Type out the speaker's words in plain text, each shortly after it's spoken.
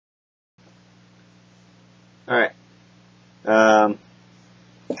Alright. Alright.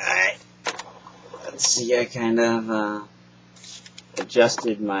 Let's see, I kind of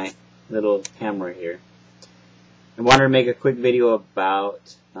adjusted my little camera here. I wanted to make a quick video about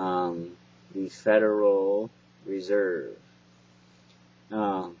the Federal Reserve.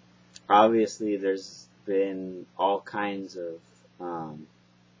 Obviously, there's been all kinds of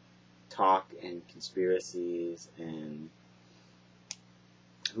talk and conspiracies and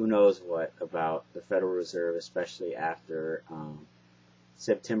who knows what about the Federal Reserve, especially after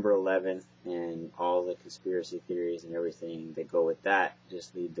September 11th and all the conspiracy theories and everything that go with that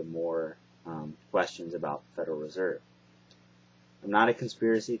just lead to more questions about the Federal Reserve. I'm not a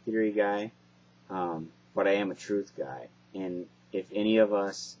conspiracy theory guy, but I am a truth guy. And if any of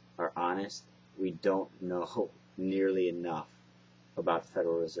us are honest, we don't know nearly enough about the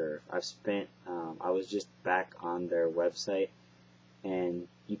Federal Reserve. I was just back on their website, and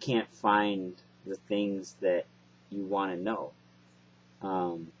you can't find the things that you want to know.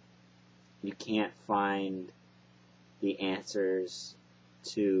 You can't find the answers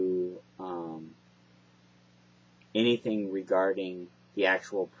to anything regarding the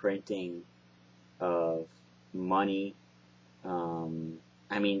actual printing of money.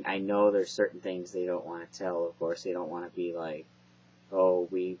 I mean, I know there's certain things they don't want to tell. Of course, they don't want to be like, oh,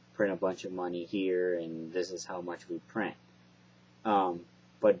 we print a bunch of money here and this is how much we print.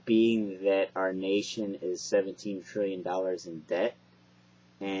 But being that our nation is $17 trillion in debt,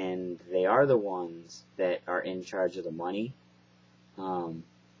 and they are the ones that are in charge of the money,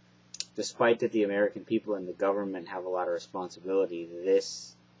 despite that the American people and the government have a lot of responsibility,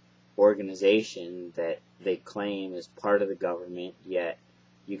 this organization that they claim is part of the government, yet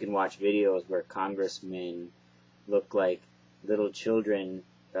you can watch videos where congressmen look like little children,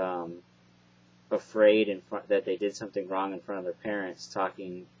 afraid that they did something wrong in front of their parents,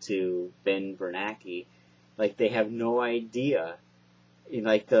 talking to Ben Bernanke, like they have no idea,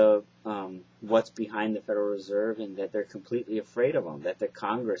 like what's behind the Federal Reserve, and that they're completely afraid of them, that the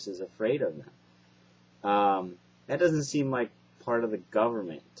Congress is afraid of them. That doesn't seem like part of the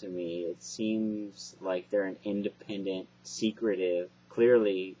government to me. It seems like they're an independent,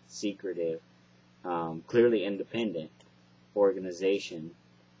 clearly independent organization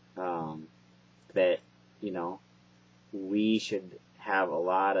that, we should have a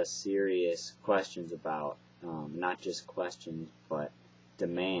lot of serious questions about, not just questions, but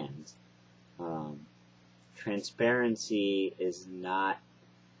demands. Transparency is not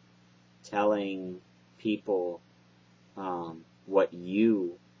telling people what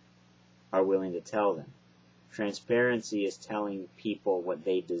you are willing to tell them. Transparency is telling people what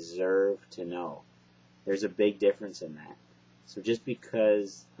they deserve to know. There's a big difference in that. So just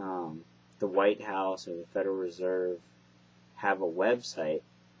because the White House or the Federal Reserve have a website,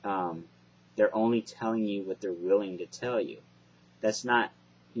 they're only telling you what they're willing to tell you. That's not,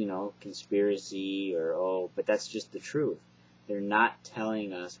 conspiracy but that's just the truth. They're not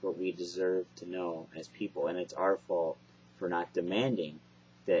telling us what we deserve to know as people, and it's our fault for not demanding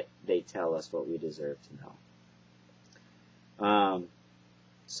that they tell us what we deserve to know.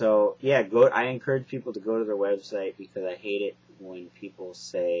 So yeah, I encourage people to go to their website, because I hate it when people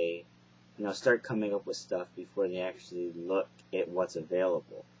say, start coming up with stuff before they actually look at what's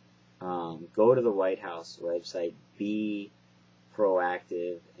available. Go to the White House website, be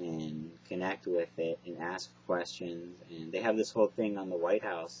proactive and connect with it and ask questions. And they have this whole thing on the White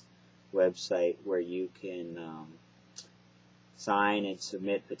House website where you can sign and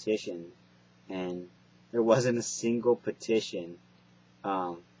submit petitions, and there wasn't a single petition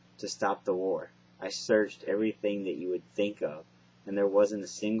to stop the war. I searched everything that you would think of, and there wasn't a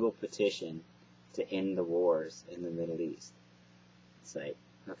single petition to end the wars in the Middle East. It's like,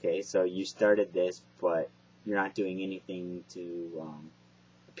 okay, so you started this, but you're not doing anything to,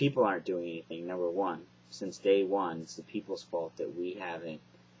 the people aren't doing anything, number one. Since day one, it's the people's fault that we haven't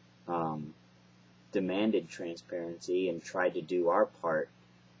demanded transparency and tried to do our part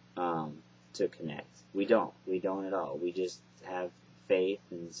to connect. We don't at all. We just have faith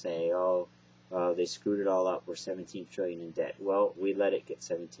and say, they screwed it all up, we're 17 trillion in debt. Well, we let it get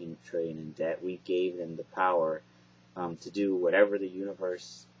 17 trillion in debt. We gave them the power to do whatever in the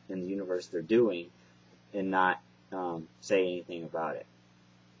universe they're doing, and not say anything about it.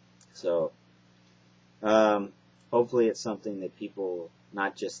 So hopefully it's something that people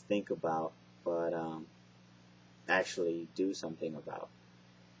not just think about, but actually do something about,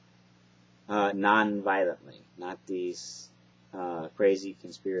 non-violently, not these crazy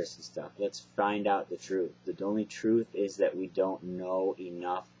conspiracy stuff. Let's find out the truth. The only truth is that we don't know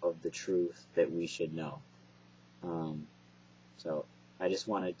enough of the truth that we should know. So I just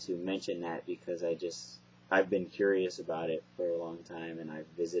wanted to mention that, because I've been curious about it for a long time, and I've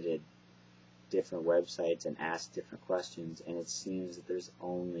visited different websites and asked different questions, and it seems that there's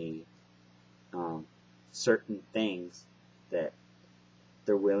only certain things that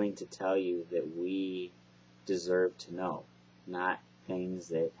they're willing to tell you that we deserve to know, not things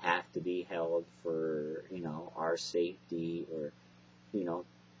that have to be held for, our safety or,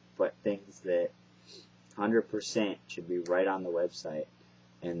 but things that 100% should be right on the website,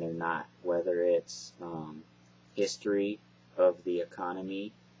 and they're not, whether it's history of the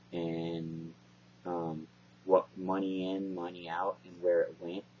economy and what money in, money out, and where it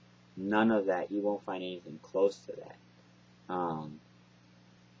went. None of that. You won't find anything close to that.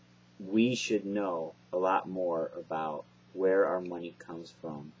 We should know a lot more about where our money comes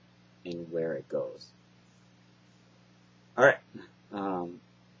from and where it goes. All right.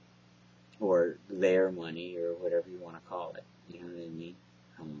 Or their money, or whatever you want to call it. You know what I mean?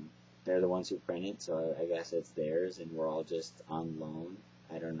 They're the ones who print it, so I guess it's theirs, and we're all just on loan.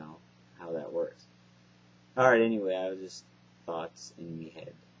 I don't know how that works. All right. Anyway, I was just thoughts in my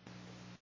head.